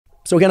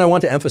So again, I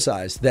want to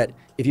emphasize that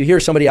if you hear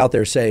somebody out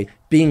there say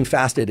being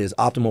fasted is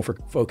optimal for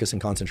focus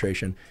and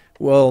concentration,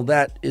 well,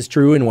 that is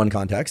true in one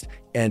context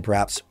and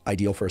perhaps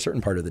ideal for a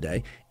certain part of the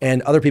day.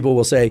 And other people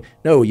will say,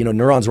 no,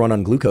 neurons run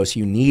on glucose.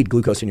 You need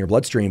glucose in your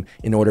bloodstream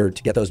in order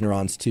to get those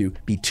neurons to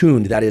be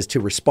tuned. That is to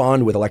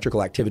respond with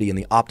electrical activity in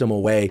the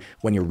optimal way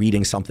when you're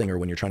reading something or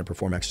when you're trying to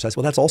perform exercise.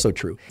 Well, that's also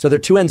true. So there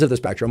are two ends of the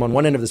spectrum. On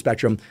one end of the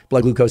spectrum,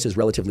 blood glucose is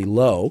relatively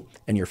low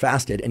and you're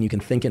fasted and you can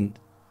think and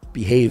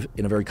behave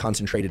in a very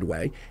concentrated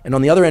way. And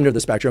on the other end of the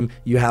spectrum,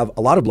 you have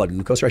a lot of blood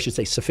glucose, or I should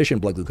say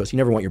sufficient blood glucose. You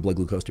never want your blood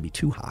glucose to be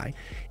too high.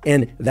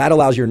 And that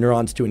allows your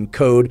neurons to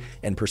encode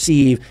and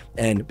perceive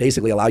and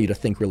basically allow you to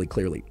think really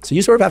clearly. So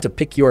you sort of have to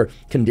pick your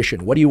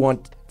condition. What do you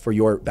want for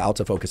your bouts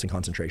of focus and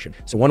concentration?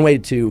 So one way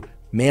to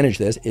manage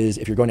this is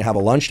if you're going to have a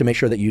lunch, to make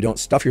sure that you don't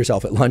stuff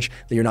yourself at lunch,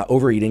 that you're not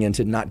overeating, and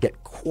to not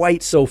get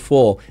quite so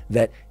full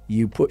that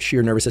you push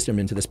your nervous system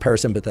into this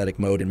parasympathetic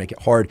mode and make it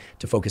hard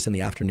to focus in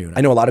the afternoon. I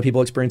know a lot of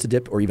people experience a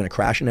dip or even a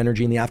crash in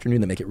energy in the afternoon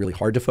that make it really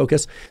hard to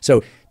focus.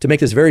 So to make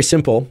this very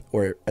simple,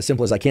 or as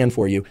simple as I can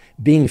for you,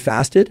 being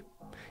fasted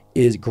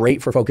is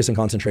great for focus and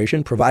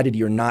concentration, provided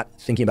you're not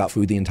thinking about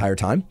food the entire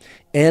time.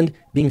 And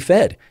being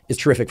fed is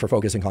terrific for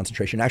focus and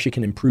concentration. It actually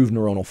can improve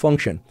neuronal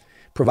function,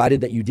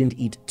 provided that you didn't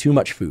eat too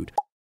much food.